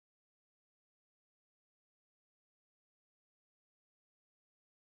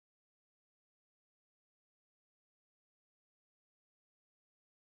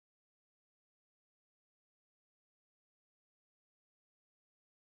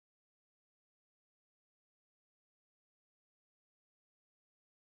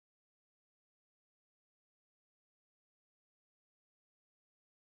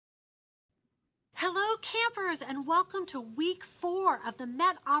Hello, campers, and welcome to week 4 of the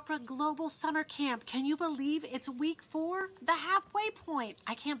Met Opera Global Summer Camp. Can you believe it's week 4? The halfway point.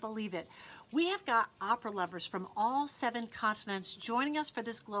 I can't believe it. We have got opera lovers from all 7 continents joining us for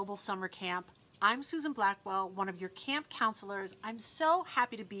this global summer camp. I'm Susan Blackwell, one of your camp counselors. I'm so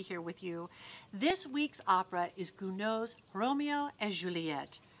happy to be here with you. This week's opera is Gounod's Roméo et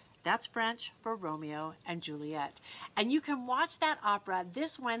Juliette. That's French for Romeo and Juliet. And you can watch that opera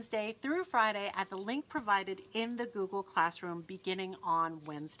this Wednesday through Friday at the link provided in the Google Classroom beginning on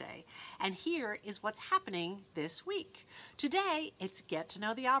Wednesday. And here is what's happening this week. Today, it's Get to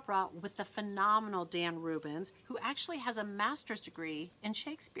Know the Opera with the phenomenal Dan Rubens, who actually has a master's degree in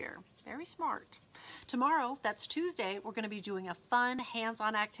Shakespeare. Very smart. Tomorrow, that's Tuesday, we're going to be doing a fun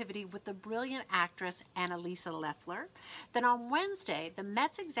hands-on activity with the brilliant actress Annalisa Leffler. Then on Wednesday, the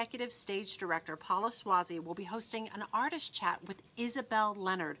Met's executive stage director, Paula Swazi, will be hosting an artist chat with Isabel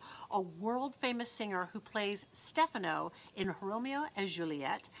Leonard, a world-famous singer who plays Stefano in Roméo et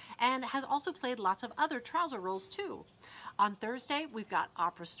Juliette and has also played lots of other trouser roles too. On Thursday, we've got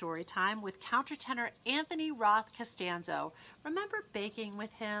opera story time with countertenor Anthony Roth Costanzo. Remember baking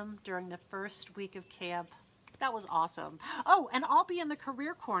with him during the first week of camp? That was awesome. Oh, and I'll be in the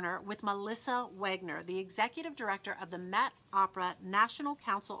career corner with Melissa Wagner, the executive director of the Met Opera National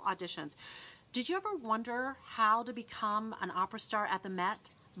Council auditions. Did you ever wonder how to become an opera star at the Met?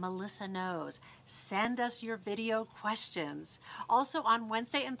 Melissa knows. Send us your video questions. Also on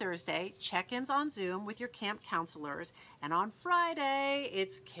Wednesday and Thursday, check-ins on Zoom with your camp counselors. And on Friday,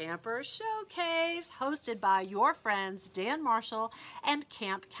 it's Camper Showcase, hosted by your friends Dan Marshall and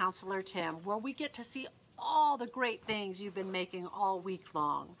Camp Counselor Tim, where we get to see all the great things you've been making all week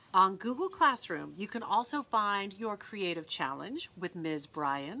long. On Google Classroom, you can also find your creative challenge with Ms.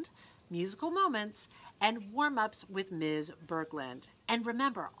 Bryant, musical moments, and warm-ups with Ms. Bergland. And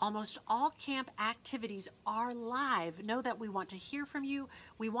remember, almost all camp activities are live. Know that we want to hear from you,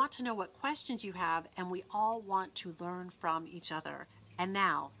 we want to know what questions you have, and we all want to learn from each other. And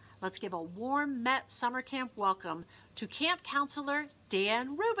now, let's give a warm Met Summer Camp welcome to Camp Counselor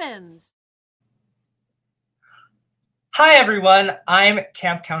Dan Rubens. Hi everyone, I'm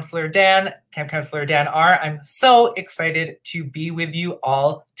Camp Counselor Dan, Camp Counselor Dan R. I'm so excited to be with you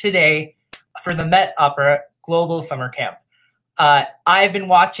all today for the Met Opera Global Summer Camp. I've been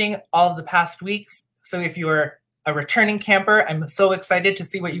watching all of the past weeks, so if you're a returning camper, I'm so excited to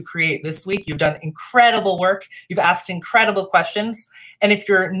see what you create this week. You've done incredible work, you've asked incredible questions, and if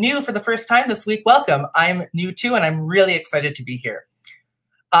you're new for the first time this week, welcome. I'm new too, and I'm really excited to be here.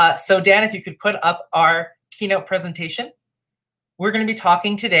 So Dan, if you could put up our keynote presentation. We're going to be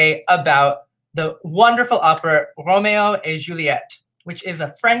talking today about the wonderful opera Roméo et Juliette, which is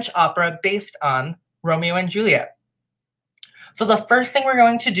a French opera based on Romeo and Juliet. So the first thing we're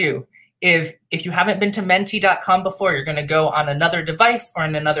going to do is, if you haven't been to menti.com before, you're going to go on another device or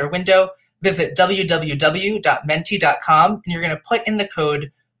in another window, visit www.menti.com, and you're going to put in the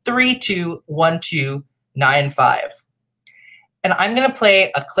code 321295. And I'm going to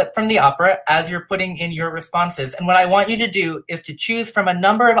play a clip from the opera as you're putting in your responses. And what I want you to do is to choose from a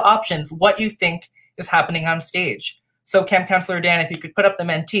number of options what you think is happening on stage. So Camp Counselor Dan, if you could put up the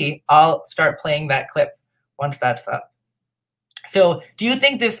Menti, I'll start playing that clip once that's up. So do you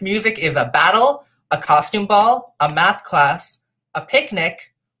think this music is a battle, a costume ball, a math class, a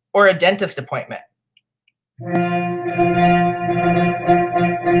picnic, or a dentist appointment?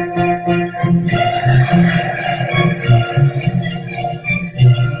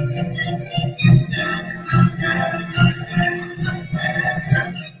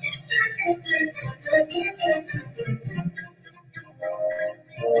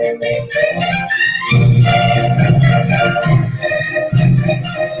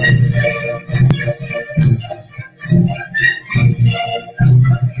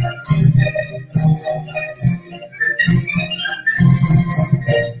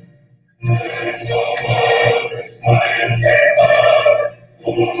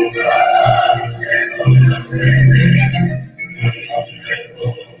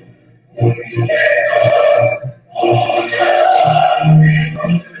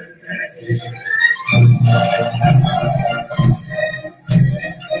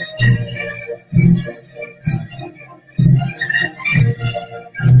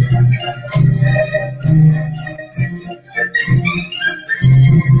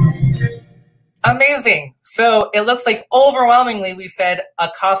 Amazing. So it looks like overwhelmingly we said a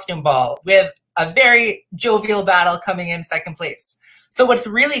costume ball with a very jovial battle coming in second place. So what's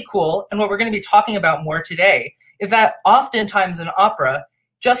really cool, and what we're going to be talking about more today, is that oftentimes in opera,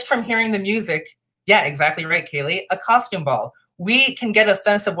 just from hearing the music, yeah, exactly right, Kaylee, a costume ball. we can get a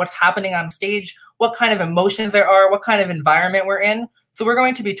sense of what's happening on stage, what kind of emotions there are, what kind of environment we're in. So we're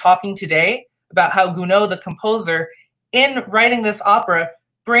going to be talking today about how Gounod, the composer, in writing this opera,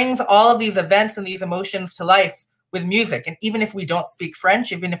 brings all of these events and these emotions to life with music. And even if we don't speak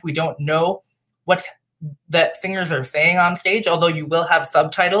French, even if we don't know what the singers are saying on stage, although you will have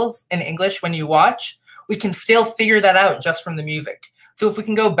subtitles in English when you watch, we can still figure that out just from the music. So if we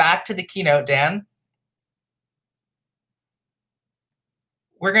can go back to the keynote, Dan,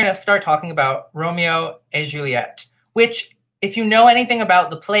 we're going to start talking about Romeo and Juliette, which, if you know anything about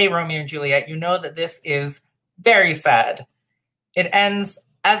the play Romeo and Juliet, you know that this is very sad. It ends,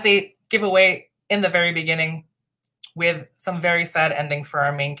 as they give away in the very beginning, with some very sad endings for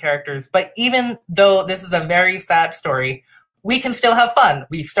our main characters. But even though this is a very sad story, we can still have fun.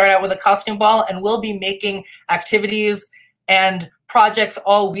 We start out with a costume ball, and we'll be making activities and projects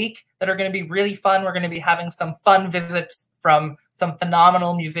all week that are going to be really fun. We're going to be having some fun visits from some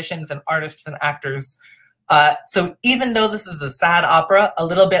phenomenal musicians and artists and actors. So even though this is a sad opera, a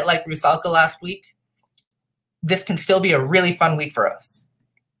little bit like Rusalka last week, this can still be a really fun week for us.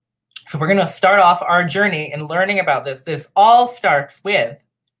 So we're going to start off our journey in learning about this. This all starts with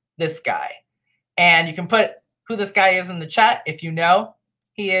this guy. And you can put who this guy is in the chat if you know.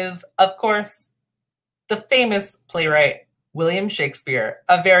 He is, of course, the famous playwright William Shakespeare,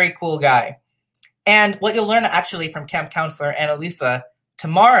 a very cool guy. And what you'll learn actually from camp counselor Annalisa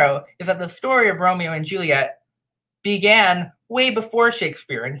tomorrow is that the story of Romeo and Juliet began way before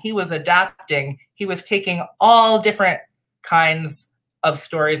Shakespeare, and he was adapting. He was taking all different kinds of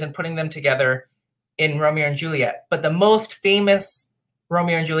stories and putting them together in Romeo and Juliet. But the most famous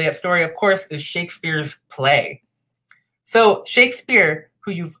Romeo and Juliet story, of course, is Shakespeare's play. So Shakespeare,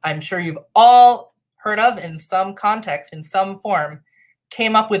 who I'm sure you've all heard of in some context, in some form,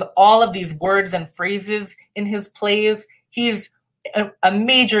 came up with all of these words and phrases in his plays. He's a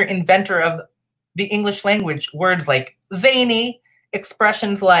major inventor of the English language. Words like zany,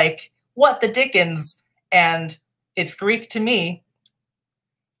 expressions like what the dickens, and it's Greek to me,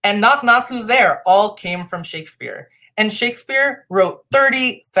 and knock knock who's there, all came from Shakespeare. And Shakespeare wrote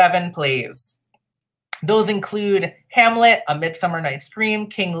 37 plays. Those include Hamlet, A Midsummer Night's Dream,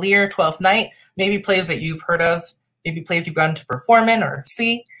 King Lear, Twelfth Night, maybe plays that you've heard of, maybe plays you've gotten to perform in or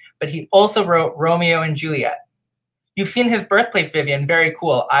see, but he also wrote Romeo and Juliet. You've seen his birthplace, Vivian, very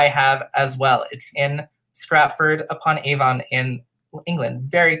cool. I have as well. It's in Stratford-upon-Avon in England,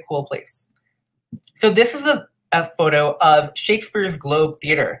 very cool place. So this is a photo of Shakespeare's Globe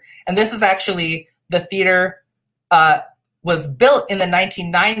Theatre. And this is actually, the theater was built in the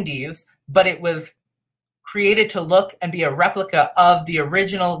 1990s, but it was created to look and be a replica of the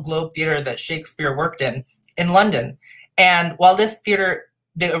original Globe Theatre that Shakespeare worked in London. And while this theater,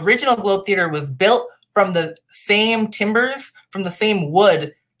 the original Globe Theatre was built from the same timbers, from the same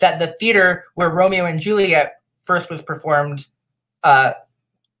wood that the theater where Romeo and Juliet first was performed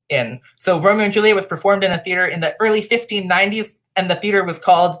in. So Romeo and Juliet was performed in a theater in the early 1590s, and the theater was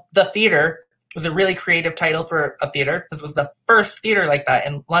called The Theater. It was a really creative title for a theater, because it was the first theater like that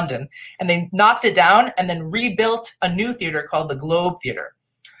in London. And they knocked it down and then rebuilt a new theater called the Globe Theater.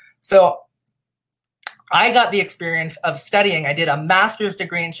 So I got the experience of studying. I did a master's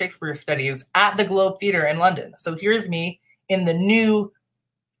degree in Shakespeare studies at the Globe Theater in London. So here's me in the new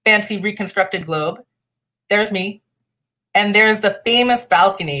fancy reconstructed Globe. There's me. And there's the famous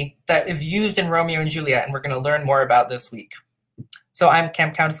balcony that is used in Romeo and Juliet, and we're going to learn more about this week. So I'm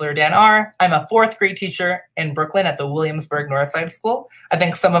camp counselor Dan R. I'm a 4th grade teacher in Brooklyn at the Williamsburg Northside School. I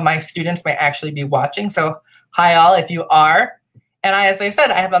think some of my students may actually be watching, so hi all if you are. And as I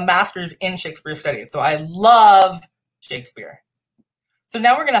said, I have a master's in Shakespeare studies, so I love Shakespeare. So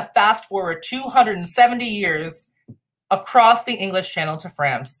now we're going to fast forward 270 years across the English Channel to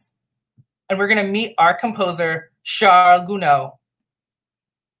France, and we're going to meet our composer, Charles Gounod.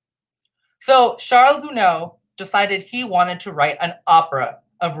 So Charles Gounod decided he wanted to write an opera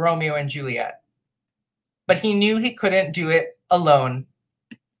of Romeo and Juliet, but he knew he couldn't do it alone.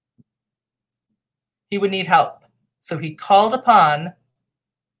 He would need help. So he called upon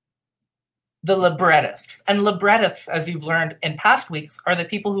the librettists. And librettists, as you've learned in past weeks, are the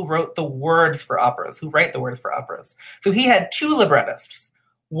people who wrote the words for operas, who write the words for operas. So he had 2 librettists.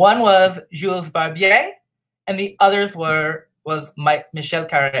 One was Jules Barbier, and the others was Michel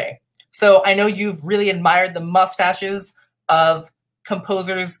Carré. So I know you've really admired the mustaches of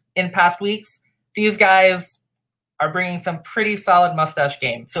composers in past weeks. These guys are bringing some pretty solid mustache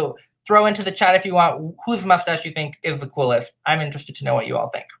game. So throw into the chat if you want whose mustache you think is the coolest. I'm interested to know what you all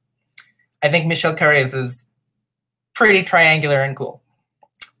think. I think Michel Carré's is pretty triangular and cool.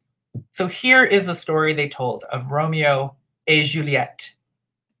 So here is the story they told of Romeo et Juliette.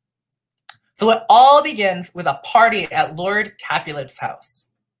 So it all begins with a party at Lord Capulet's house,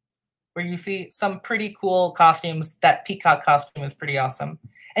 where you see some pretty cool costumes. That peacock costume is pretty awesome.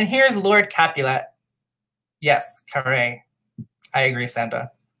 And here's Lord Capulet. Yes, carré. I agree,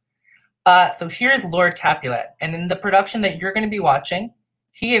 Sandra. So here's Lord Capulet. And in the production that you're going to be watching,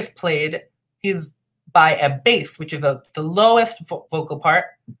 he's by a bass, which is the lowest vocal part,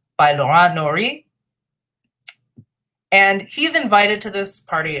 by Laurent Nori. And he's invited to this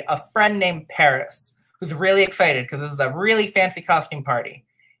party a friend named Paris, who's really excited because this is a really fancy costume party.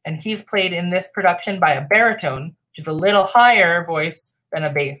 And he's played in this production by a baritone, which is a little higher voice than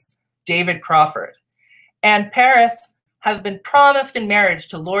a bass, David Crawford. And Paris has been promised in marriage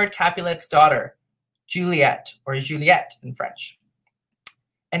to Lord Capulet's daughter, Juliette, or Juliette in French.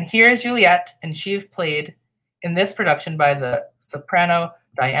 And here's Juliette, and she's played in this production by the soprano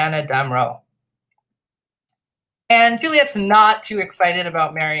Diana Damrau. And Juliette's not too excited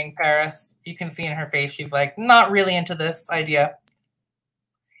about marrying Paris. You can see in her face, she's like, not really into this idea.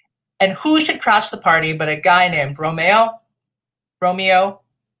 And who should crash the party but a guy named Roméo,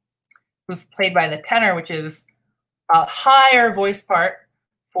 who's played by the tenor, which is a higher voice part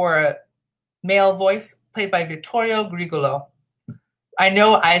for a male voice, played by Vittorio Grigolo. I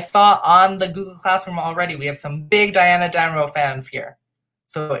know I saw on the Google Classroom already, we have some big Diana Damrau fans here.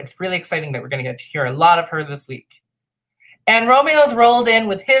 So it's really exciting that we're going to get to hear a lot of her this week. And Romeo's rolled in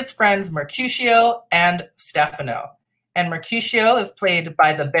with his friends Mercutio and Stefano. And Mercutio is played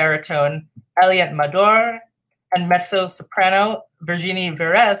by the baritone Elliot Mador, and mezzo-soprano Virginie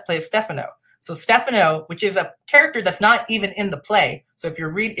Verez plays Stefano. So Stefano, which is a character that's not even in the play. So if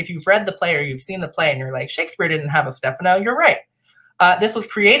you've read the play or you've seen the play and you're like, Shakespeare didn't have a Stefano, you're right. This was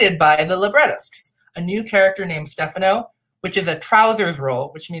created by the librettists. A new character named Stefano, which is a trousers role,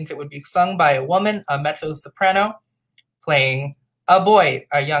 which means it would be sung by a woman, a mezzo-soprano, playing a boy,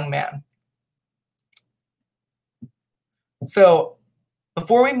 a young man. So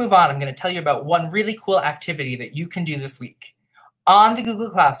before we move on, I'm going to tell you about one really cool activity that you can do this week. On the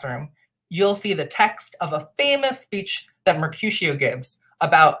Google Classroom, you'll see the text of a famous speech that Mercutio gives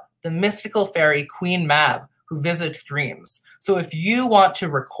about the mystical fairy Queen Mab, who visits dreams. So if you want to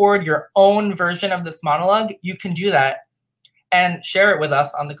record your own version of this monologue, you can do that and share it with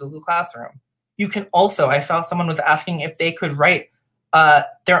us on the Google Classroom. You can also, I saw someone was asking if they could write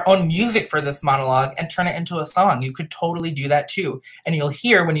their own music for this monologue and turn it into a song. You could totally do that too. And you'll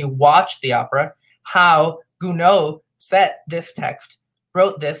hear when you watch the opera how Gounod set this text,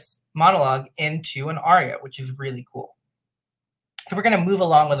 wrote this monologue into an aria, which is really cool. So we're going to move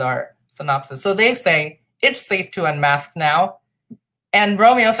along with our synopsis. So they say, it's safe to unmask now. And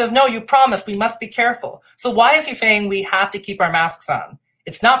Romeo says, no, you promised, we must be careful. So why is he saying we have to keep our masks on?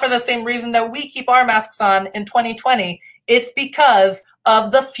 It's not for the same reason that we keep our masks on in 2020. It's because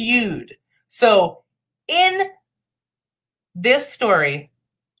of the feud. So in this story,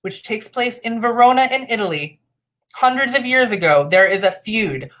 which takes place in Verona in Italy, hundreds of years ago, there is a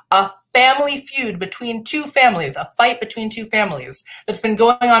feud, a family feud between two families, a fight between two families that's been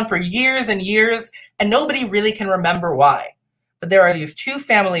going on for years and years, and nobody really can remember why. But there are these two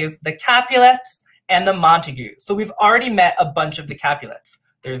families, the Capulets and the Montagues. So we've already met a bunch of the Capulets.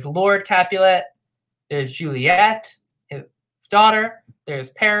 There's Lord Capulet, there's Juliette, his daughter, there's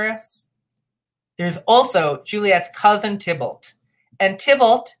Paris. There's also Juliette's cousin Tybalt. And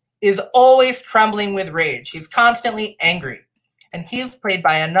Tybalt is always trembling with rage. He's constantly angry. And he's played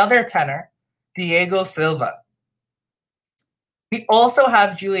by another tenor, Diego Silva. We also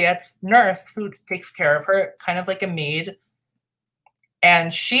have Juliette's nurse who takes care of her, kind of like a maid.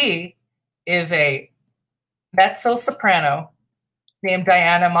 And she is a mezzo-soprano named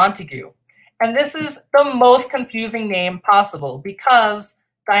Diana Montague. And this is the most confusing name possible because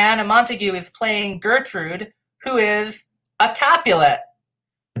Diana Montague is playing Gertrude, who is a Capulet.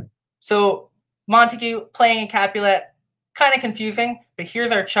 So Montague playing a Capulet, kind of confusing, but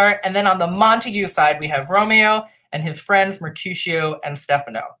here's our chart. And then on the Montague side, we have Romeo and his friends Mercutio and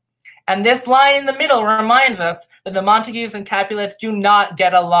Stefano. And this line in the middle reminds us that the Montagues and Capulets do not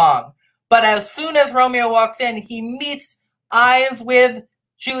get along. But as soon as Romeo walks in, he meets eyes with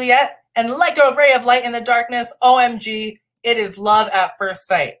Juliette, and like a ray of light in the darkness, OMG, it is love at first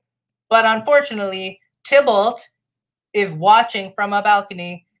sight. But unfortunately, Tybalt is watching from a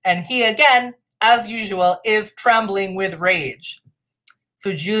balcony, and he again, as usual, is trembling with rage.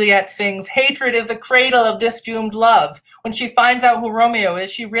 So Juliette sings, hatred is the cradle of this doomed love. When she finds out who Romeo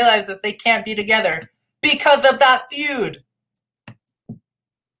is, she realizes they can't be together because of that feud.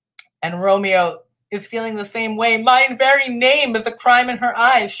 And Romeo is feeling the same way. My very name is a crime in her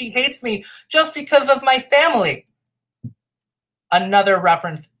eyes. She hates me just because of my family. another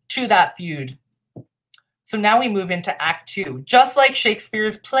reference to that feud. So now we move into Act 2. Just like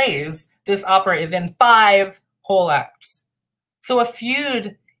Shakespeare's plays, this opera is in 5 whole acts. So a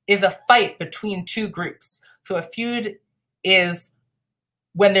feud is a fight between two groups. So a feud is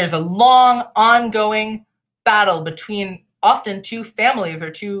when there's a long, ongoing battle between often two families or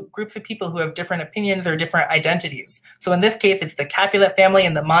two groups of people who have different opinions or different identities. So in this case, it's the Capulet family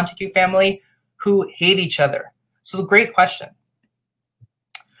and the Montague family who hate each other. So great question.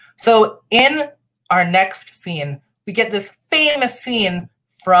 So in our next scene, we get this famous scene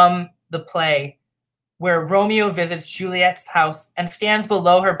from the play where Romeo visits Juliette's house and stands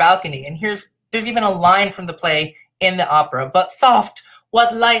below her balcony. And there's even a line from the play in the opera, "But soft,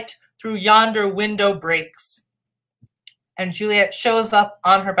 what light through yonder window breaks." And Juliette shows up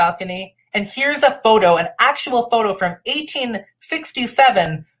on her balcony, and here's a photo, an actual photo from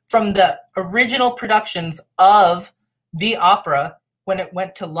 1867 from the original productions of the opera when it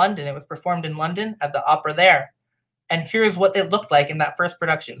went to London. It was performed in London at the opera there. And here's what it looked like in that first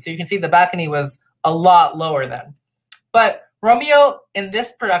production. So you can see the balcony was a lot lower then. But Romeo in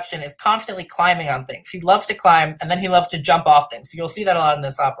this production is constantly climbing on things. He loves to climb, and then he loves to jump off things. So you'll see that a lot in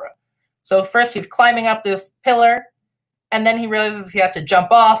this opera. So first he's climbing up this pillar, and then he realizes he has to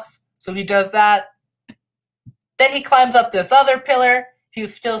jump off. So he does that. Then he climbs up this other pillar.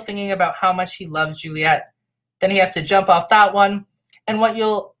 He's still singing about how much he loves Juliette. Then he has to jump off that one. And what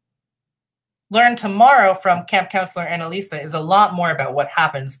you'll learn tomorrow from camp counselor Annalisa is a lot more about what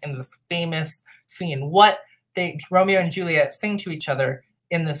happens in this famous scene, what Romeo and Juliet sing to each other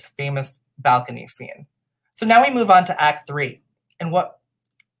in this famous balcony scene. So now we move on to Act 3.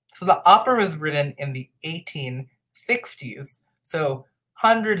 So the opera was written in the 1860s, so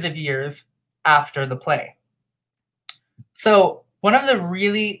hundreds of years after the play. So one of the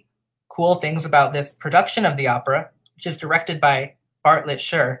really cool things about this production of the opera, which is directed by Bartlett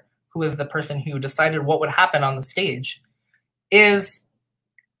Sher, who is the person who decided what would happen on the stage, is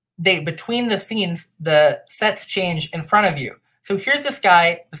between the scenes, the sets change in front of you. So here's this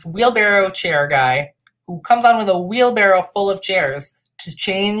guy, this wheelbarrow chair guy, who comes on with a wheelbarrow full of chairs to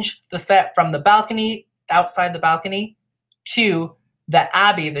change the set from the balcony, outside the balcony, to the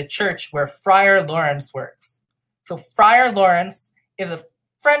abbey, the church where Friar Lawrence works. So Friar Lawrence is a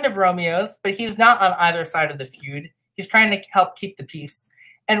friend of Romeo's, but he's not on either side of the feud. He's trying to help keep the peace.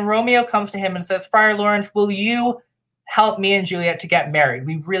 And Romeo comes to him and says, "Friar Lawrence, will you help me and Juliet to get married?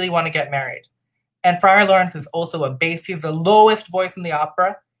 We really want to get married." And Friar Lawrence is also a bass. He's the lowest voice in the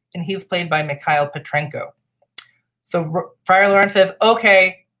opera, and he's played by Mikhail Petrenko. So Friar Lawrence says,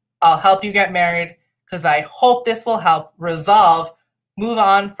 "Okay, I'll help you get married because I hope this will help move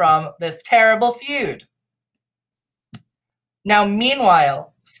on from this terrible feud." Now,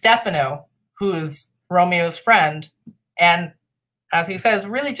 meanwhile, Stefano, who's Romeo's friend, and as he says,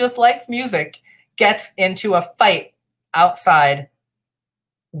 really just likes music, gets into a fight outside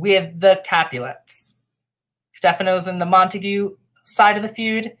with the Capulets. Stefano's in the Montague side of the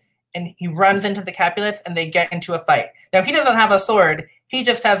feud, and he runs into the Capulets, and they get into a fight. Now, he doesn't have a sword. He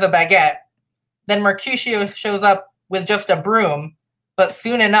just has a baguette. Then Mercutio shows up with just a broom, but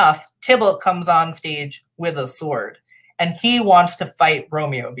soon enough, Tybalt comes on stage with a sword, and he wants to fight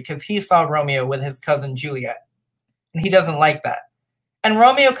Romeo because he saw Romeo with his cousin Juliet, and he doesn't like that. And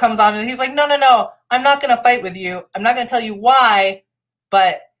Romeo comes on, and he's like, no, I'm not going to fight with you. I'm not going to tell you why,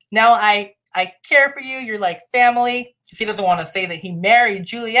 but now I care for you. You're like family. Because he doesn't want to say that he married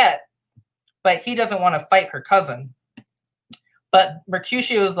Juliet, but he doesn't want to fight her cousin. But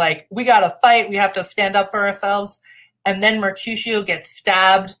Mercutio is like, we got to fight. We have to stand up for ourselves. And then Mercutio gets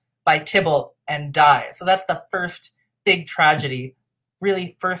stabbed by Tybalt and dies. So that's the first big tragedy,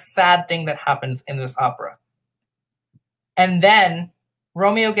 really first sad thing that happens in this opera. And then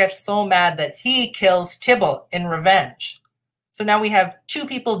Romeo gets so mad that he kills Tybalt in revenge. So now we have 2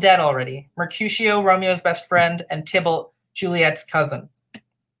 people dead already. Mercutio, Romeo's best friend, and Tybalt, Juliet's cousin.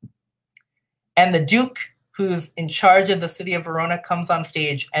 And the Duke, who's in charge of the city of Verona, comes on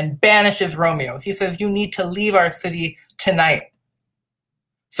stage and banishes Romeo. He says, "You need to leave our city tonight."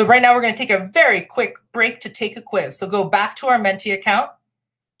 So right now we're going to take a very quick break to take a quiz. So go back to our Menti account,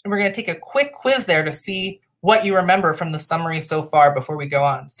 and we're going to take a quick quiz there to see what you remember from the summary so far before we go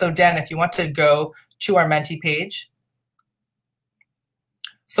on. So Dan, if you want to go to our Menti page.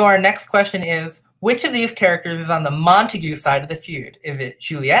 So our next question is, which of these characters is on the Montague side of the feud? Is it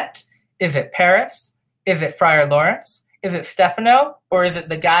Juliette? Is it Paris? Is it Friar Lawrence? Is it Stefano? Or is it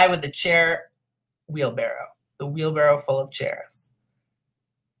the guy with the chair wheelbarrow? The wheelbarrow full of chairs.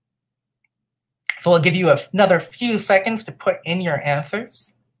 So I'll give you another few seconds to put in your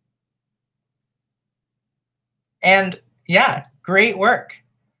answers. And yeah, Great work.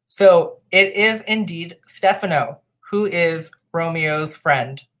 So it is indeed Stefano, who is Romeo's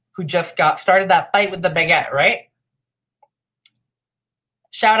friend, who just started that fight with the baguette, right?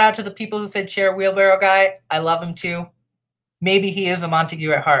 Shout out to the people who said share wheelbarrow guy. I love him too. Maybe he is a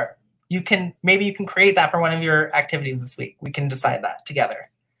Montague at heart. Maybe you can create that for one of your activities this week. We can decide that together.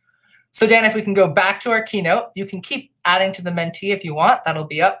 So Dan, if we can go back to our keynote, you can keep adding to the mentee if you want. That'll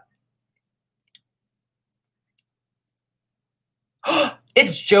be up.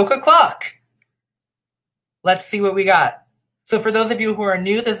 It's joke o'clock. Let's see what we got. So for those of you who are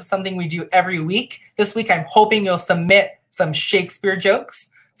new, this is something we do every week. This week, I'm hoping you'll submit some Shakespeare jokes.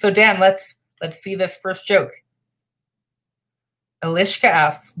 So Dan, let's see this first joke. Elishka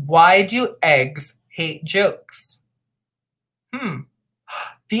asks, why do eggs hate jokes?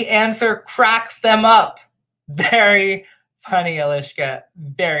 The answer cracks them up. Very funny, Elishka.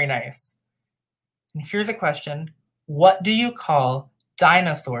 Very nice. And here's a question. What do you call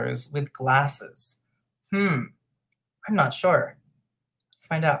dinosaurs with glasses? I'm not sure. Let's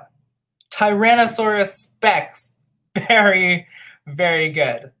find out. Tyrannosaurus Specs. Very, very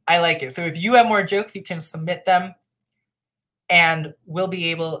good. I like it. So if you have more jokes, you can submit them and we'll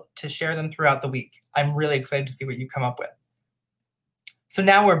be able to share them throughout the week. I'm really excited to see what you come up with. So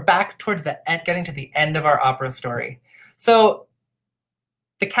now we're back towards the end, getting to the end of our opera story. So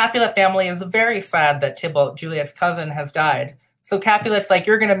the Capulet family is very sad that Tybalt, Juliet's cousin, has died. So Capulet's like,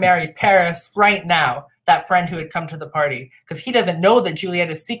 you're going to marry Paris right now, that friend who had come to the party, because he doesn't know that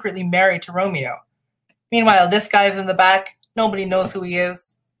Juliet is secretly married to Romeo. Meanwhile, this guy's in the back. Nobody knows who he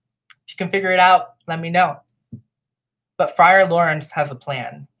is. If you can figure it out, let me know. But Friar Lawrence has a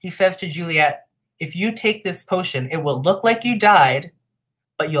plan. He says to Juliet, if you take this potion, it will look like you died,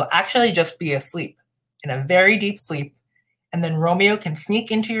 but you'll actually just be asleep, in a very deep sleep. And then Romeo can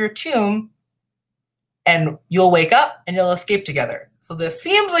sneak into your tomb and you'll wake up and you'll escape together. So this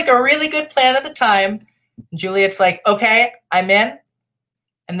seems like a really good plan at the time. Juliet's like, okay, I'm in.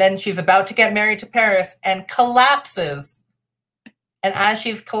 And then she's about to get married to Paris and collapses. And as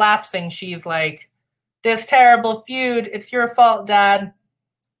she's collapsing, she's like, this terrible feud, it's your fault, Dad.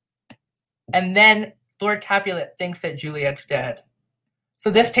 And then Lord Capulet thinks that Juliet's dead. So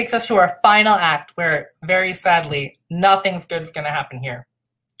this takes us to our final act where, very sadly, nothing's good is going to happen here.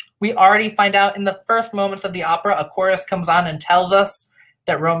 We already find out in the first moments of the opera, a chorus comes on and tells us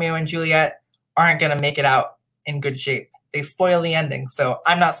that Romeo and Juliet aren't going to make it out in good shape. They spoil the ending. So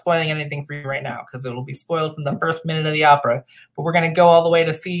I'm not spoiling anything for you right now because it will be spoiled from the first minute of the opera. But we're going to go all the way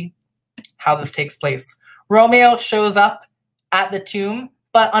to see how this takes place. Romeo shows up at the tomb,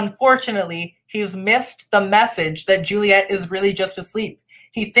 but unfortunately, he's missed the message that Juliet is really just asleep.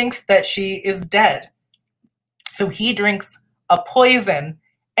 He thinks that she is dead. So he drinks a poison,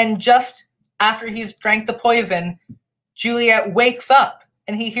 and just after he's drank the poison, Juliet wakes up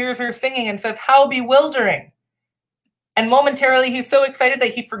and he hears her singing and says, how bewildering. And momentarily, he's so excited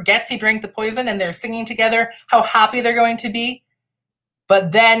that he forgets he drank the poison and they're singing together, how happy they're going to be.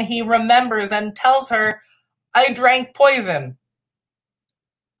 But then he remembers and tells her, I drank poison.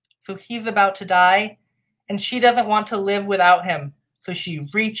 So he's about to die, and she doesn't want to live without him. So she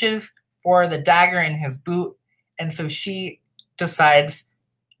reaches for the dagger in his boot, and so she decides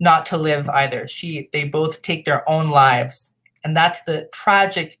not to live either. They both take their own lives, and that's the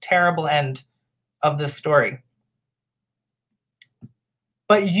tragic, terrible end of this story.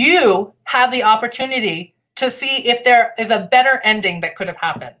 But you have the opportunity to see if there is a better ending that could have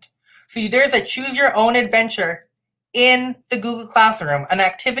happened. So there's a choose your own adventure in the Google Classroom, an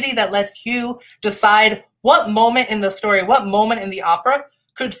activity that lets you decide what moment in the story, what moment in the opera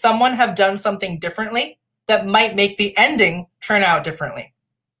could someone have done something differently that might make the ending turn out differently.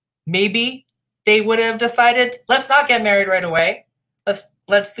 Maybe they would have decided, let's not get married right away.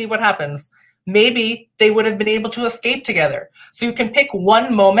 Let's see what happens. Maybe they would have been able to escape together. So you can pick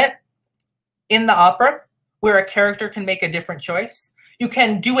one moment in the opera where a character can make a different choice. You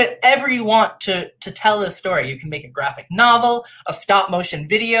can do whatever you want to tell the story. You can make a graphic novel, a stop motion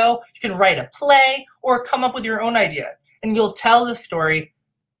video, you can write a play, or come up with your own idea. And you'll tell the story.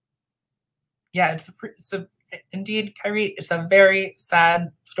 Yeah, indeed, Kyrie, it's a very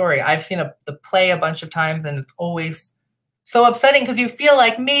sad story. I've seen the play a bunch of times, and it's always so upsetting because you feel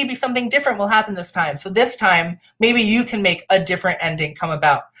like maybe something different will happen this time. So this time, maybe you can make a different ending come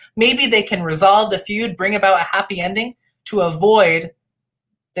about. Maybe they can resolve the feud, bring about a happy ending to avoid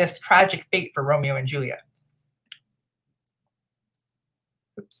this tragic fate for Romeo and Juliet.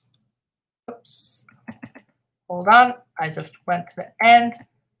 Oops. Hold on. I just went to the end,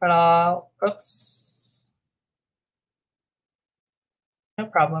 but oops. No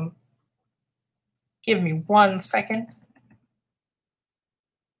problem. Give me 1 second.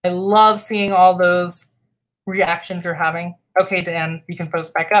 I love seeing all those reactions you're having. Okay, Dan, you can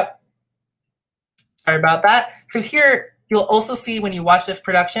post back up. Sorry about that. So here, you'll also see when you watch this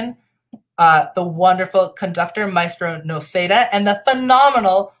production, the wonderful conductor, Maestro Noceda, and the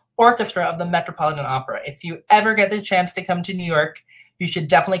phenomenal orchestra of the Metropolitan Opera. If you ever get the chance to come to New York, you should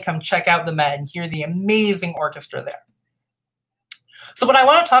definitely come check out the Met and hear the amazing orchestra there. So what I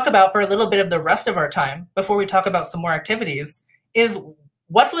want to talk about for a little bit of the rest of our time, before we talk about some more activities, is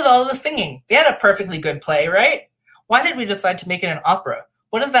what's with all the singing? We had a perfectly good play, right? Why did we decide to make it an opera?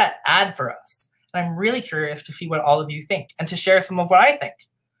 What does that add for us? And I'm really curious to see what all of you think and to share some of what I think.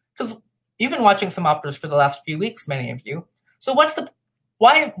 Because you've been watching some operas for the last few weeks, many of you. So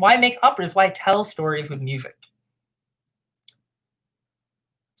why make operas? Why tell stories with music?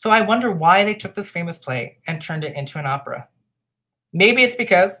 So I wonder why they took this famous play and turned it into an opera. Maybe it's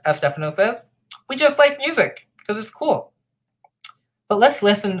because, as Stefano says, we just like music because it's cool. But let's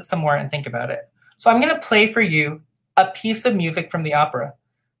listen some more and think about it. So I'm going to play for you a piece of music from the opera.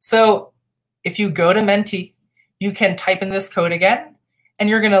 So if you go to Menti, you can type in this code again, and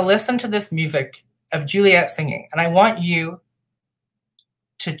you're going to listen to this music of Juliette singing. And I want you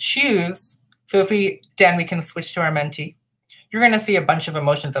to choose. So Dan, we can switch to our Menti. You're going to see a bunch of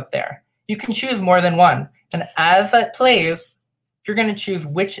emotions up there. You can choose more than one. And as it plays, you're going to choose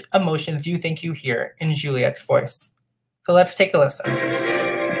which emotions you think you hear in Juliette's voice. So let's take a listen.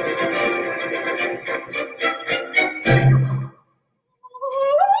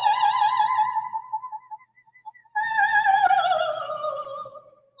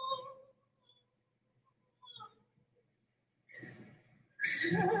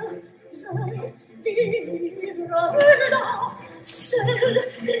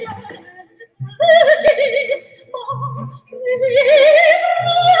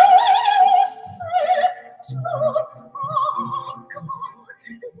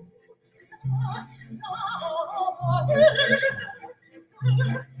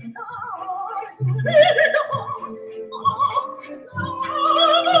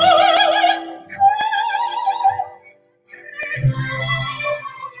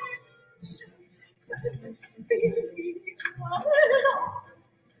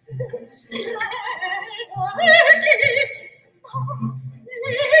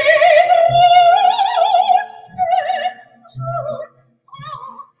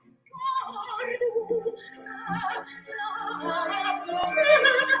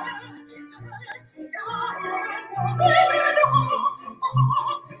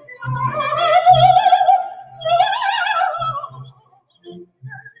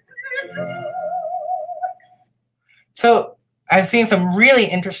 So I've seen some really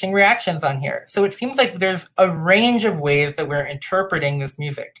interesting reactions on here. So it seems like there's a range of ways that we're interpreting this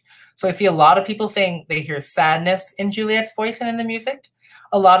music. So I see a lot of people saying they hear sadness in Juliette's voice and in the music,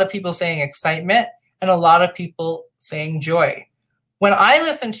 a lot of people saying excitement, and a lot of people saying joy. When I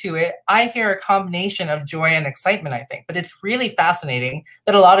listen to it, I hear a combination of joy and excitement, I think. But it's really fascinating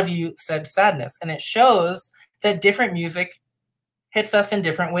that a lot of you said sadness. And it shows that different music hits us in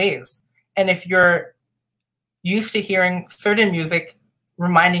different ways. And if you're used to hearing certain music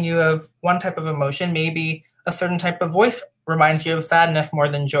reminding you of one type of emotion, maybe a certain type of voice reminds you of sadness more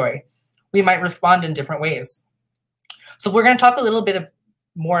than joy, we might respond in different ways. So we're going to talk a little bit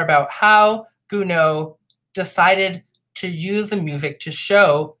more about how Gounod decided to use the music to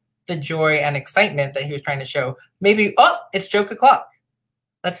show the joy and excitement that he was trying to show. Maybe, oh, it's joke o'clock.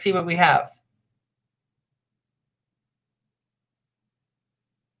 Let's see what we have.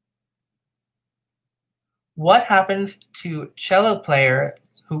 What happens to cello players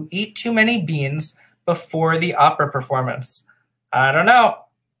who eat too many beans before the opera performance? I don't know.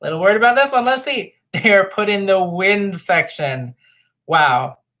 A little worried about this one. Let's see. They are put in the wind section.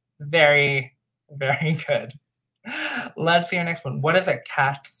 Wow. Very, very good. Let's see our next one. What is a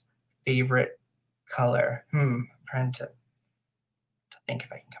cat's favorite color? Trying to think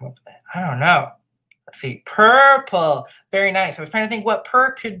if I can come up with it. I don't know. Let's see. Purple. Very nice. I was trying to think what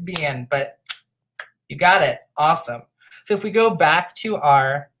purr could be in, but you got it. Awesome. So if we go back to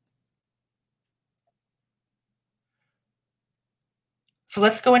our... So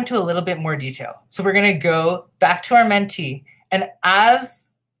let's go into a little bit more detail. So we're going to go back to our Menti. And as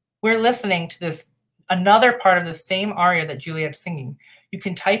we're listening to this, another part of the same aria that Juliette's singing, you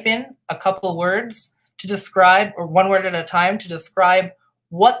can type in a couple words to describe, or one word at a time, to describe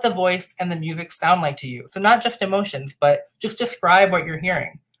what the voice and the music sound like to you. So not just emotions, but just describe what you're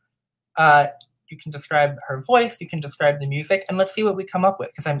hearing. You can describe her voice, you can describe the music, and let's see what we come up with,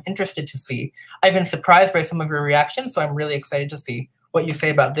 because I'm interested to see. I've been surprised by some of your reactions, so I'm really excited to see what you say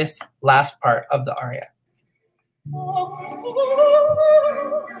about this last part of the aria.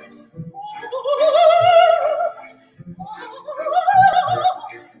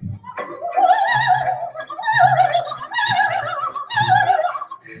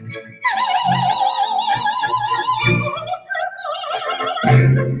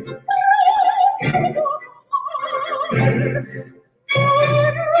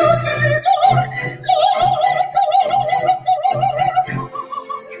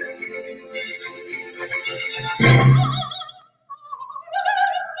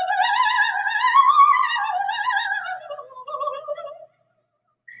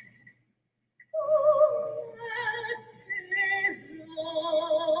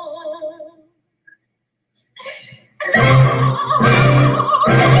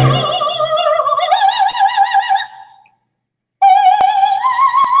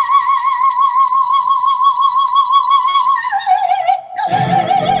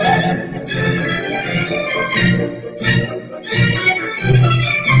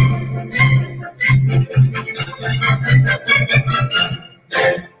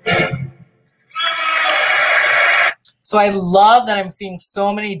 So I love that I'm seeing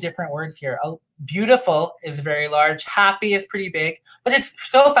so many different words here. Beautiful is very large, happy is pretty big, but it's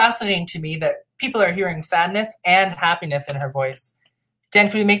so fascinating to me that people are hearing sadness and happiness in her voice. Dan,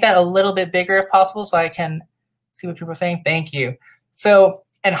 can we make that a little bit bigger if possible so I can see what people are saying? Thank you. So,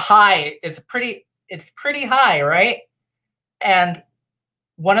 and high is it's pretty high, right? And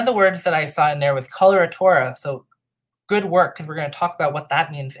one of the words that I saw in there was coloratura. So good work, because we're going to talk about what that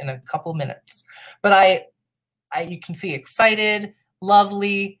means in a couple minutes. But you can see excited,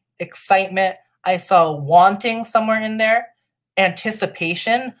 lovely, excitement. I saw wanting somewhere in there,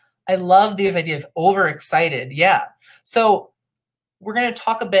 anticipation. I love these ideas, overexcited, yeah. So we're going to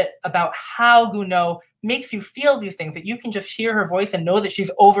talk a bit about how Gounod makes you feel these things, that you can just hear her voice and know that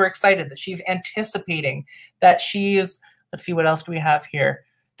she's overexcited, that she's anticipating, that she's, let's see, what else do we have here?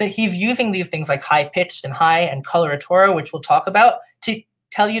 That he's using these things like high-pitched and high and coloratura, which we'll talk about, to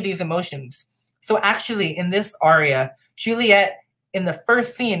tell you these emotions. So actually, in this aria, Juliette, in the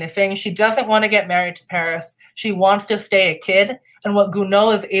first scene, is saying she doesn't want to get married to Paris. She wants to stay a kid. And what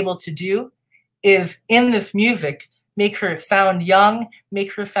Gounod is able to do is, in this music, make her sound young,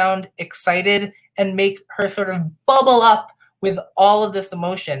 make her sound excited, and make her sort of bubble up with all of this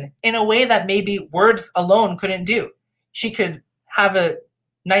emotion in a way that maybe words alone couldn't do. She could have a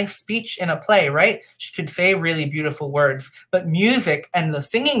nice speech in a play, right? She could say really beautiful words, but music and the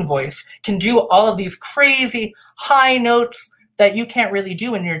singing voice can do all of these crazy high notes that you can't really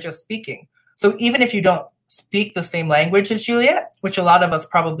do when you're just speaking. So even if you don't speak the same language as Juliette, which a lot of us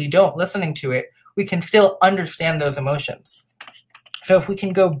probably don't listening to it, we can still understand those emotions. So if we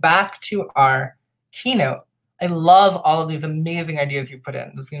can go back to our keynote, I love all of these amazing ideas you put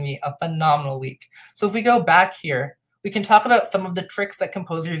in. This is going to be a phenomenal week. So if we go back here, we can talk about some of the tricks that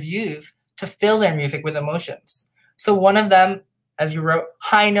composers use to fill their music with emotions. So one of them, as you wrote,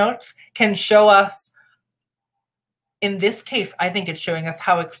 high notes, can show us, in this case, I think it's showing us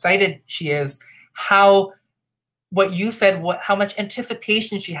how excited she is, how, what you said, how much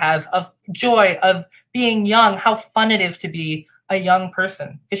anticipation she has of joy, of being young, how fun it is to be a young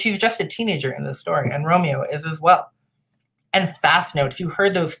person. Because she's just a teenager in this story, and Roméo is as well. And fast notes. You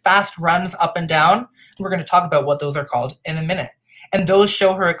heard those fast runs up and down. We're going to talk about what those are called in a minute. And those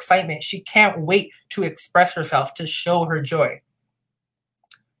show her excitement. She can't wait to express herself, to show her joy.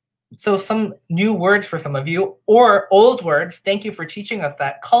 So some new words for some of you, or old words. Thank you for teaching us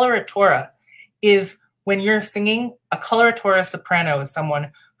that. Coloratura is when you're singing. A coloratura soprano is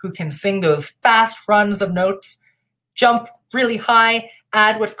someone who can sing those fast runs of notes, jump really high,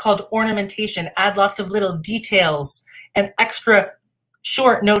 add what's called ornamentation, add lots of little details and extra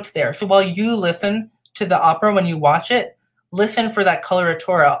short notes there. So while you listen to the opera, when you watch it, listen for that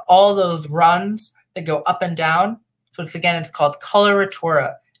coloratura, all those runs that go up and down. So it's called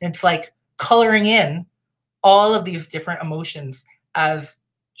coloratura. And it's like coloring in all of these different emotions as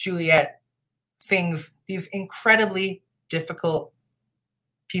Juliette sings these incredibly difficult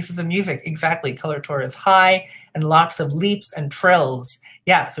pieces of music. Exactly, coloratura is high and lots of leaps and trills.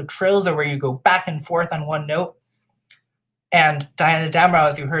 Yeah, so trills are where you go back and forth on one note. And Diana Damrau,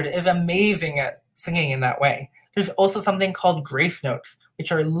 as you heard, is amazing at singing in that way. There's also something called grace notes,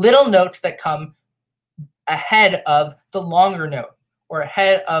 which are little notes that come ahead of the longer note or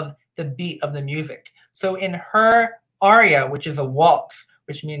ahead of the beat of the music. So in her aria, which is a waltz,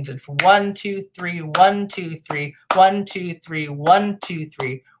 which means it's 1, 2, 3, 1, 2, 3, 1, 2, 3, 1, 2,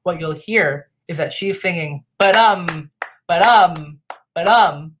 3. What you'll hear is that she's singing ba-dum, ba-dum,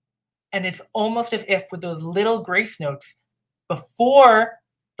 ba-dum. And it's almost as if with those little grace notes before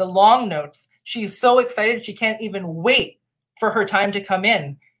the long notes, she's so excited she can't even wait for her time to come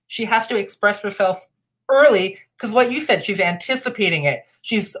in. She has to express herself early because what you said, she's anticipating it.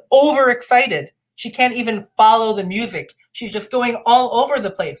 She's overexcited. She can't even follow the music. She's just going all over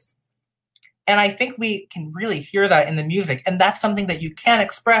the place. And I think we can really hear that in the music. And that's something that you can't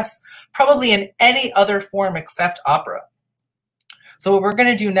express probably in any other form except opera. So what we're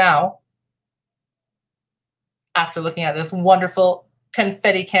going to do now, after looking at this wonderful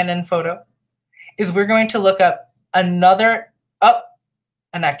confetti cannon photo, is we're going to look up an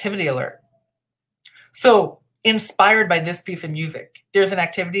activity alert. So inspired by this piece of music, there's an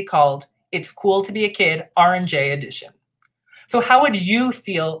activity called It's Cool to Be a Kid, R&J edition. So how would you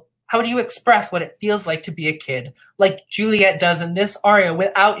feel? How would you express what it feels like to be a kid, like Juliette does in this aria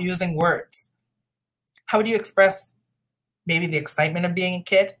without using words? How would you express maybe the excitement of being a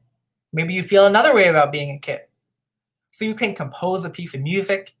kid? Maybe you feel another way about being a kid. So you can compose a piece of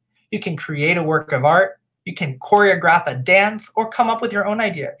music, you can create a work of art, you can choreograph a dance, or come up with your own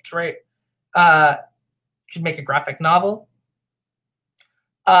idea, right? You could make a graphic novel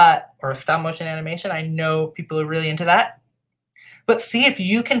or a stop motion animation. I know people are really into that. But see if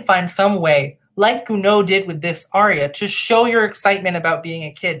you can find some way, like Gounod did with this aria, to show your excitement about being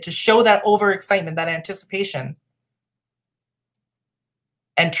a kid, to show that overexcitement, that anticipation,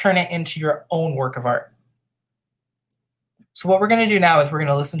 and turn it into your own work of art. So what we're going to do now is we're going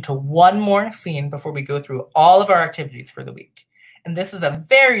to listen to one more scene before we go through all of our activities for the week. And this is a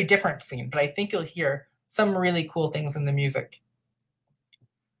very different scene, but I think you'll hear some really cool things in the music.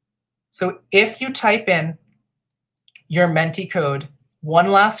 So if you type in your Menti code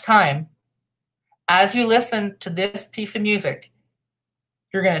one last time, as you listen to this piece of music,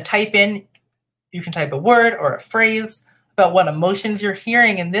 you're going to type in, you can type a word or a phrase about what emotions you're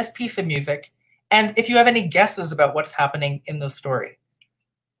hearing in this piece of music, and if you have any guesses about what's happening in the story.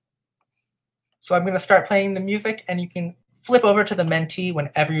 So I'm going to start playing the music, and you can flip over to the Menti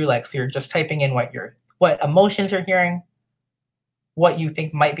whenever you like. So you're just typing in what emotions you're hearing, what you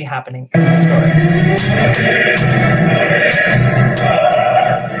think might be happening in the story.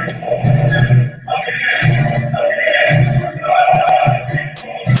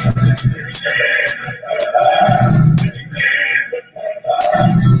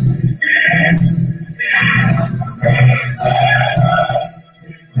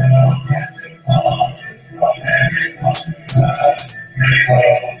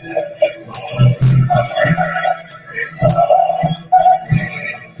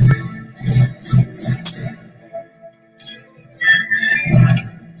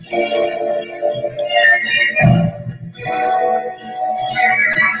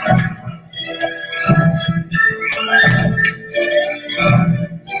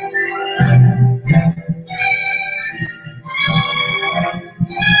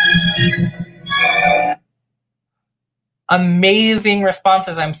 Amazing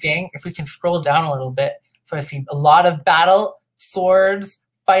responses I'm seeing. If we can scroll down a little bit. So I see a lot of battle, swords,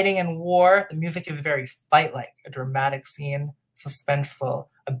 fighting and war. The music is very fight-like, a dramatic scene, suspenseful.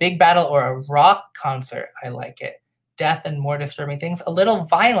 A big battle or a rock concert, I like it. Death and more disturbing things. A little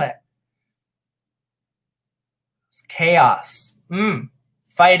violent. It's chaos.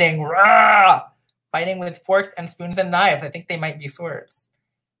 Fighting, rah! Fighting with forks and spoons and knives. I think they might be swords.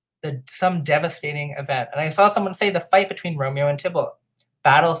 Some devastating event. And I saw someone say the fight between Roméo and Tybalt.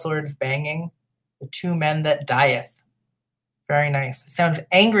 Battle swords banging, the two men that dieth. Very nice. It sounds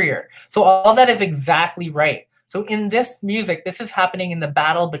angrier. So all that is exactly right. So in this music, this is happening in the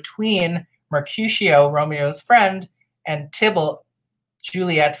battle between Mercutio, Romeo's friend, and Tybalt,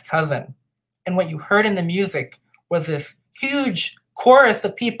 Juliette's cousin. And what you heard in the music was this huge chorus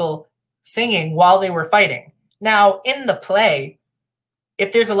of people singing while they were fighting. Now, in the play,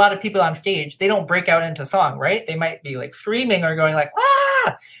 if there's a lot of people on stage, they don't break out into song, right? They might be like screaming or going like,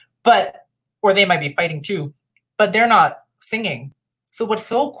 ah, or they might be fighting too, but they're not singing. So what's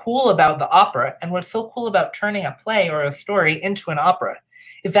so cool about the opera and what's so cool about turning a play or a story into an opera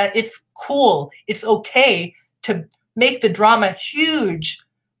is that it's cool, it's okay to make the drama huge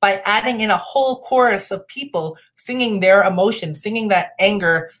by adding in a whole chorus of people singing their emotions, singing that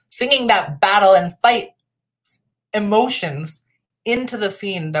anger, singing that battle and fight emotions into the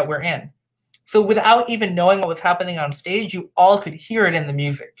scene that we're in. So without even knowing what was happening on stage, you all could hear it in the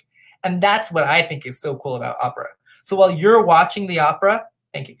music. And that's what I think is so cool about opera. So while you're watching the opera,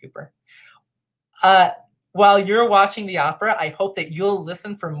 thank you, Cooper. While you're watching the opera, I hope that you'll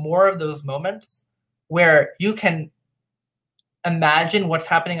listen for more of those moments where you can imagine what's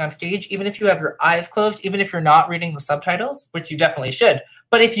happening on stage, even if you have your eyes closed, even if you're not reading the subtitles, which you definitely should.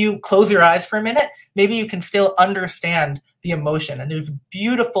 But if you close your eyes for a minute, maybe you can still understand the emotion. And there's a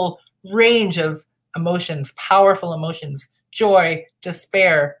beautiful range of emotions, powerful emotions, joy,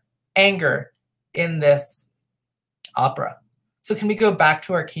 despair, anger in this opera. So can we go back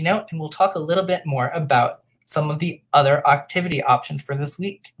to our keynote and we'll talk a little bit more about some of the other activity options for this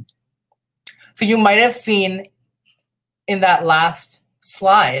week. So you might have seen in that last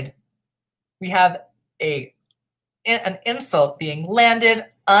slide, we have an insult being landed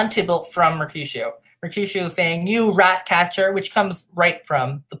on Tybalt from Mercutio. Mercutio saying, "You rat catcher," which comes right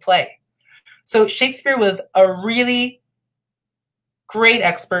from the play. So Shakespeare was a really great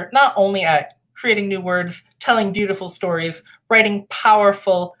expert, not only at creating new words, telling beautiful stories, writing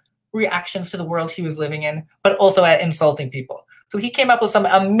powerful reactions to the world he was living in, but also at insulting people. So he came up with some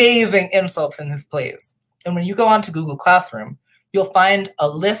amazing insults in his plays. And when you go on to Google Classroom, you'll find a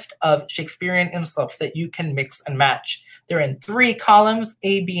list of Shakespearean insults that you can mix and match. They're in 3 columns,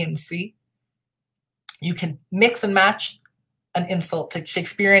 A, B, and C. You can mix and match an insult to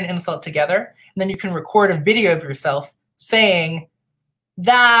Shakespearean insult together, and then you can record a video of yourself saying,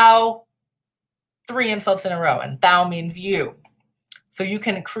 "Thou," 3 insults in a row, and thou means you. So you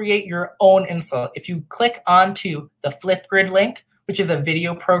can create your own insult. If you click onto the Flipgrid link, which is a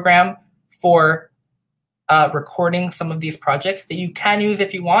video program for recording some of these projects that you can use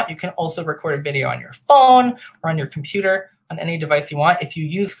if you want. You can also record a video on your phone or on your computer, on any device you want. If you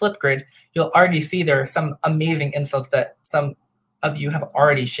use Flipgrid, you'll already see there are some amazing insults that some of you have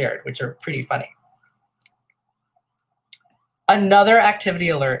already shared, which are pretty funny. Another activity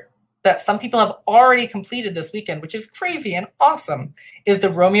alert that some people have already completed this weekend, which is crazy and awesome, is the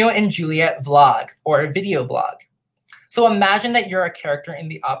Romeo and Juliet vlog or video blog. So imagine that you're a character in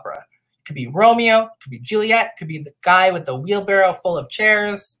the opera. It could be Romeo, it could be Juliet, it could be the guy with the wheelbarrow full of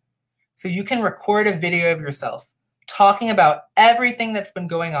chairs. So you can record a video of yourself talking about everything that's been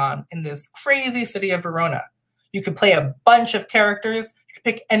going on in this crazy city of Verona. You could play a bunch of characters. You could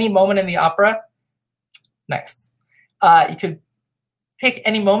pick any moment in the opera. Nice. You could pick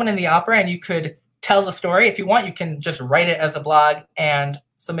any moment in the opera and you could tell the story. If you want, you can just write it as a blog and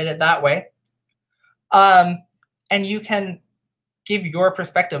submit it that way. And you can give your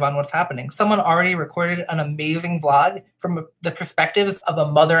perspective on what's happening. Someone already recorded an amazing vlog from the perspectives of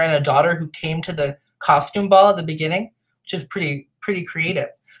a mother and a daughter who came to the costume ball at the beginning, which is pretty creative.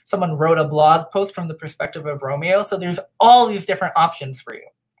 Someone wrote a blog post from the perspective of Romeo. So there's all these different options for you.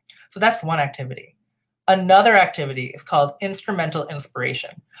 So that's one activity. Another activity is called instrumental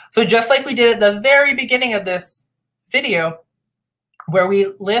inspiration. So just like we did at the very beginning of this video, where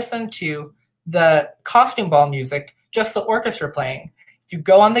we listened to the costume ball music, just the orchestra playing. If you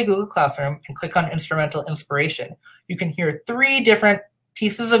go on the Google Classroom and click on instrumental inspiration, you can hear 3 different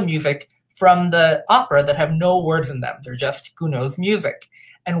pieces of music from the opera that have no words in them. They're just Gounod's music.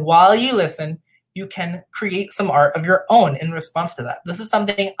 And while you listen, you can create some art of your own in response to that. This is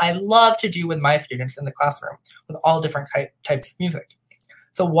something I love to do with my students in the classroom, with all different types of music.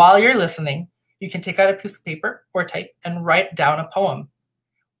 So while you're listening, you can take out a piece of paper or type and write down a poem.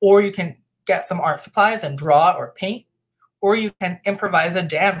 Or you can get some art supplies and draw or paint, or you can improvise a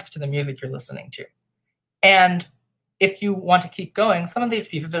dance to the music you're listening to. And if you want to keep going, some of these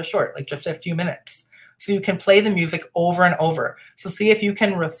pieces are short, like just a few minutes. So you can play the music over and over. So see if you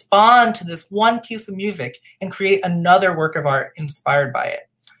can respond to this one piece of music and create another work of art inspired by it.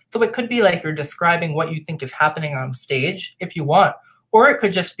 So it could be like you're describing what you think is happening on stage if you want, or it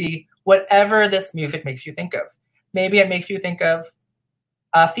could just be whatever this music makes you think of. Maybe it makes you think of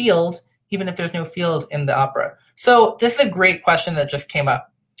a field, even if there's no field in the opera. So this is a great question that just came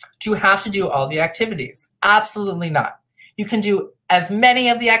up. Do you have to do all the activities? Absolutely not. You can do as many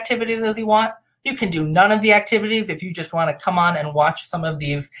of the activities as you want. You can do none of the activities if you just want to come on and watch some of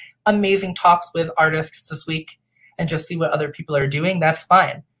these amazing talks with artists this week and just see what other people are doing. That's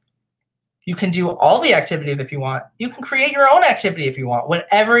fine. You can do all the activities if you want. You can create your own activity if you want.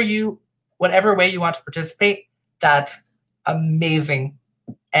 Whatever way you want to participate, that's amazing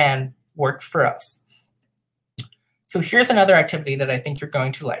and works for us. So here's another activity that I think you're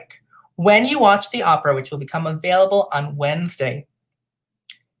going to like. When you watch the opera, which will become available on Wednesday,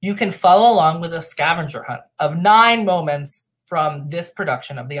 you can follow along with a scavenger hunt of 9 moments from this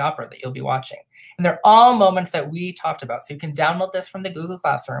production of the opera that you'll be watching. And they're all moments that we talked about. So you can download this from the Google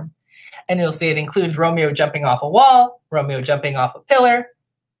Classroom, and you'll see it includes Romeo jumping off a wall, Romeo jumping off a pillar,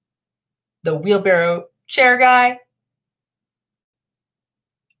 the wheelbarrow chair guy,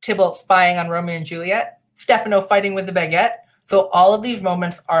 Tybalt spying on Romeo and Juliet, Stefano fighting with the baguette. So all of these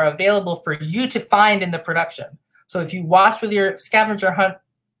moments are available for you to find in the production. So if you watch with your scavenger hunt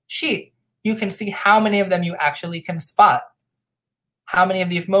sheet, you can see how many of them you actually can spot. How many of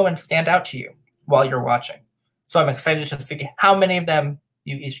these moments stand out to you while you're watching. So I'm excited to see how many of them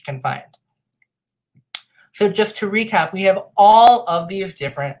you each can find. So just to recap, we have all of these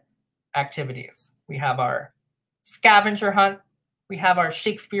different activities. We have our scavenger hunt. We have our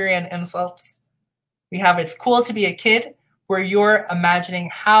Shakespearean insults. We have It's Cool to Be a Kid, where you're imagining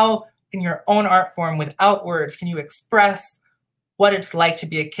how, in your own art form, without words, can you express what it's like to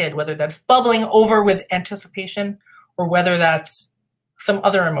be a kid, whether that's bubbling over with anticipation or whether that's some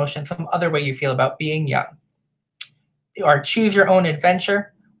other emotion, some other way you feel about being young. Or Choose Your Own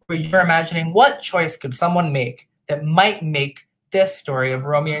Adventure, where you're imagining what choice could someone make that might make this story of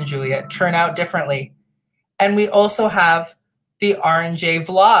Romeo and Juliet turn out differently. And we also have the R&J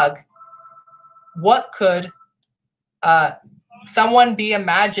vlog. What could someone be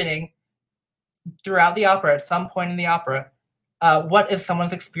imagining throughout the opera, at some point in the opera? What is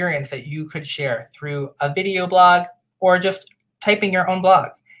someone's experience that you could share through a video blog or just typing your own blog?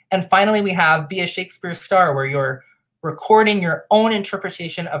 And finally, we have Be a Shakespeare Star, where you're recording your own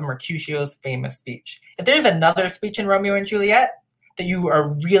interpretation of Mercutio's famous speech. If there's another speech in Romeo and Juliet that you are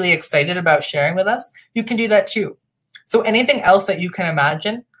really excited about sharing with us, you can do that too. So anything else that you can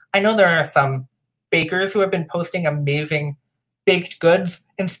imagine, I know there are some bakers who have been posting amazing baked goods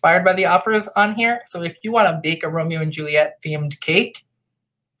inspired by the operas on here. So if you want to bake a Romeo and Juliet themed cake,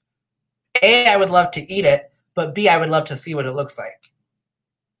 A, I would love to eat it, but B, I would love to see what it looks like.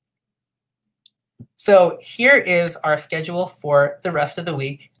 So here is our schedule for the rest of the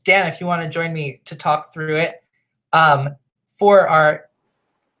week. Dan, if you want to join me to talk through it for our...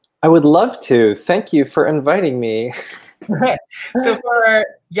 I would love to. Thank you for inviting me. So for our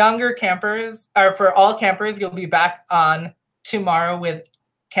younger campers, or for all campers, you'll be back on tomorrow with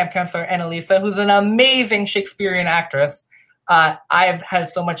camp counselor Annalisa, who's an amazing Shakespearean actress. I've had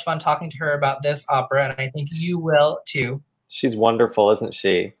so much fun talking to her about this opera, and I think you will too. She's wonderful, isn't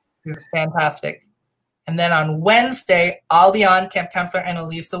she? She's fantastic. And then on Wednesday, I'll be on, camp counselor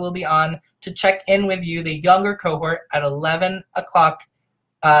Annalisa will be on to check in with you, the younger cohort, at 11 o'clock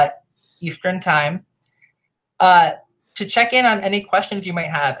Eastern time, to check in on any questions you might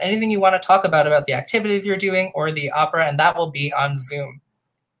have, anything you want to talk about the activities you're doing or the opera, and that will be on Zoom.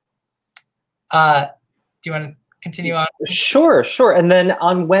 Do you want to continue on? Sure. And then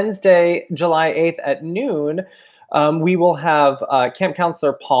on Wednesday, July 8th at noon, we will have camp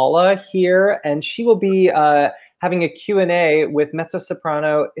counselor Paula here, and she will be having a Q&A with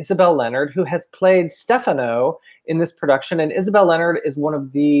mezzo-soprano Isabel Leonard, who has played Stefano in this production. And Isabel Leonard is one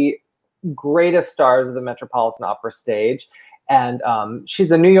of the greatest stars of the Metropolitan Opera stage. And she's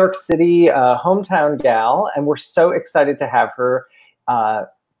a New York City hometown gal, and we're so excited to have her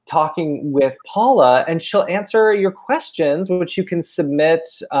talking with Paula, and she'll answer your questions, which you can submit.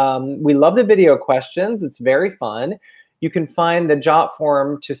 We love the video questions. It's very fun. You can find the Jot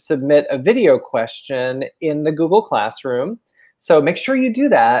form to submit a video question in the Google Classroom. So make sure you do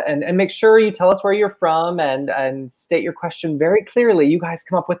that, and make sure you tell us where you're from and state your question very clearly. You guys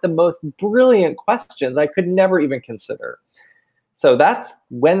come up with the most brilliant questions I could never even consider. So that's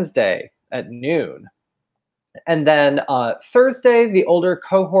Wednesday at noon. And then Thursday, the older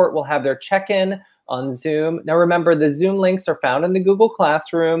cohort will have their check-in on Zoom. Now remember, the Zoom links are found in the Google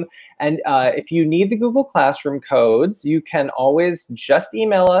Classroom. And if you need the Google Classroom codes, you can always just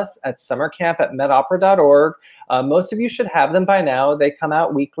email us at summercamp@medopera.org. Most of you should have them by now. They come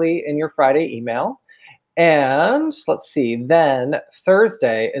out weekly in your Friday email. And let's see, then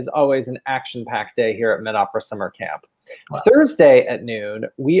Thursday is always an action-packed day here at Med Opera Summer Camp. Wow. Thursday at noon,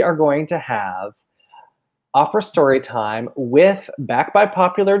 we are going to have opera story time with, back by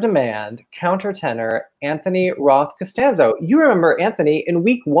popular demand, countertenor Anthony Roth Costanzo. You remember Anthony, in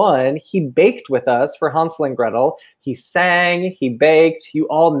week 1, he baked with us for Hansel and Gretel. He sang, he baked, you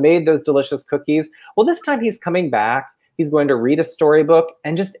all made those delicious cookies. Well, this time he's coming back. He's going to read a storybook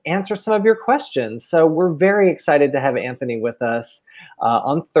and just answer some of your questions. So we're very excited to have Anthony with us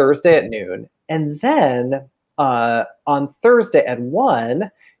on Thursday at noon. And then on Thursday at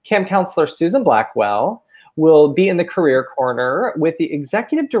 1, camp counselor Susan Blackwell will be in the Career Corner with the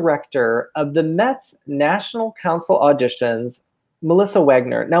executive director of the Met's National Council Auditions, Melissa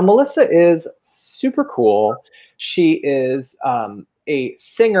Wagner. Now, Melissa is super cool. She is a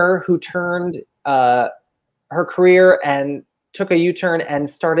singer who turned her career and took a U-turn and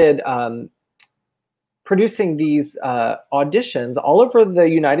started producing these auditions all over the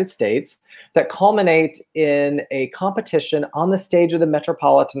United States that culminate in a competition on the stage of the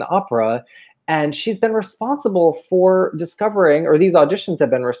Metropolitan Opera. And she's been responsible for discovering, or these auditions have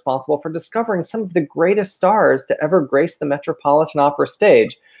been responsible for discovering some of the greatest stars to ever grace the Metropolitan Opera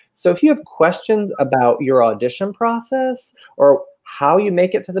stage. So if you have questions about your audition process, or how you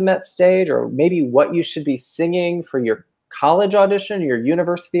make it to the Met stage, or maybe what you should be singing for your college audition, your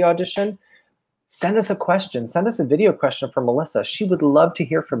university audition, send us a question. Send us a video question from Melissa. She would love to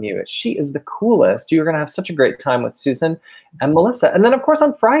hear from you. She is the coolest. You're going to have such a great time with Susan and Melissa. And then, of course,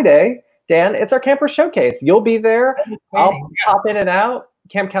 on Friday, Dan, it's our Camper Showcase. You'll be there. I'll pop in and out.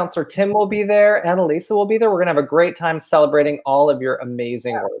 Camp Counselor Tim will be there. Annalisa will be there. We're going to have a great time celebrating all of your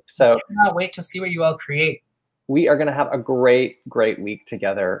amazing work. So I cannot wait to see what you all create. We are going to have a great, great week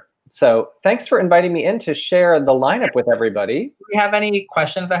together. So thanks for inviting me in to share the lineup with everybody. Do we have any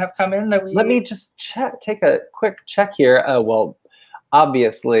questions that have come in that we... Let me just take a quick check here. Oh, well,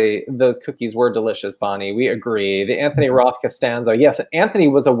 obviously those cookies were delicious, Bonnie. We agree. The Anthony Roth Costanzo. Yes, Anthony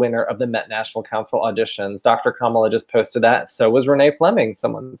was a winner of the Met National Council auditions. Dr. Kamala just posted that. So was Renee Fleming,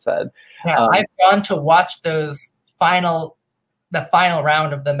 someone said. Yeah, I've gone to watch the final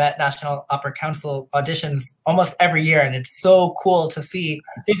round of the Met National Opera Council auditions almost every year, and it's so cool to see.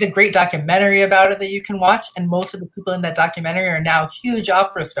 There's a great documentary about it that you can watch, and most of the people in that documentary are now huge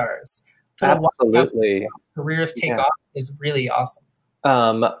opera stars. So absolutely, careers take off is really awesome.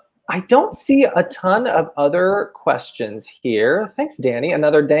 I don't see a ton of other questions here. Thanks, Danny.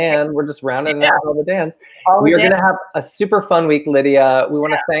 Another Dan. We're just rounding out all the Dans. We are going to have a super fun week, Lydia. We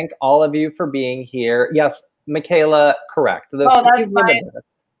want to thank all of you for being here. Yes, Michaela, correct. That's fine.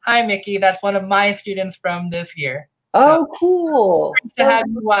 Hi, Mickey. That's one of my students from this year. Oh, so, cool. Great to have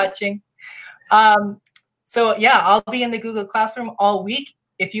you watching. So yeah, I'll be in the Google Classroom all week.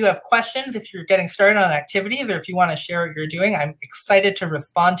 If you have questions, if you're getting started on activities, or if you want to share what you're doing, I'm excited to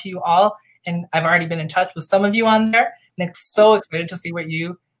respond to you all. And I've already been in touch with some of you on there, and I'm so excited to see what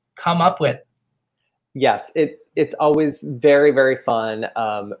you come up with. Yes, it's always very, very fun.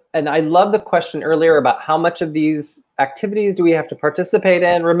 And I love the question earlier about how much of these activities do we have to participate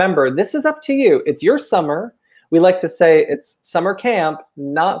in? Remember, this is up to you. It's your summer. We like to say it's summer camp,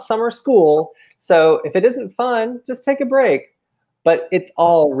 not summer school. So if it isn't fun, just take a break. But it's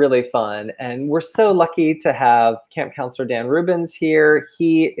all really fun. And we're so lucky to have Camp Counselor Dan Rubens here.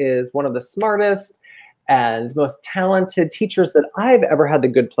 He is one of the smartest and most talented teachers that I've ever had the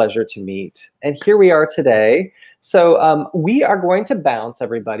good pleasure to meet. And here we are today. So we are going to bounce,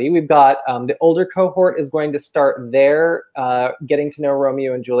 everybody. We've got the older cohort is going to start their getting to know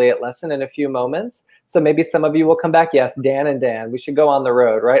Romeo and Juliet lesson in a few moments. So maybe some of you will come back. Yes, Dan and Dan. We should go on the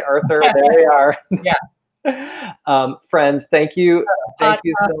road, right, Arthur? There we are. Yeah. Friends, thank you. Thank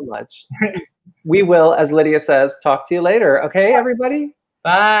you so much. We will, as Lydia says, talk to you later. Okay, everybody?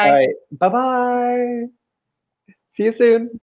 Bye. All right. Bye-bye. See you soon.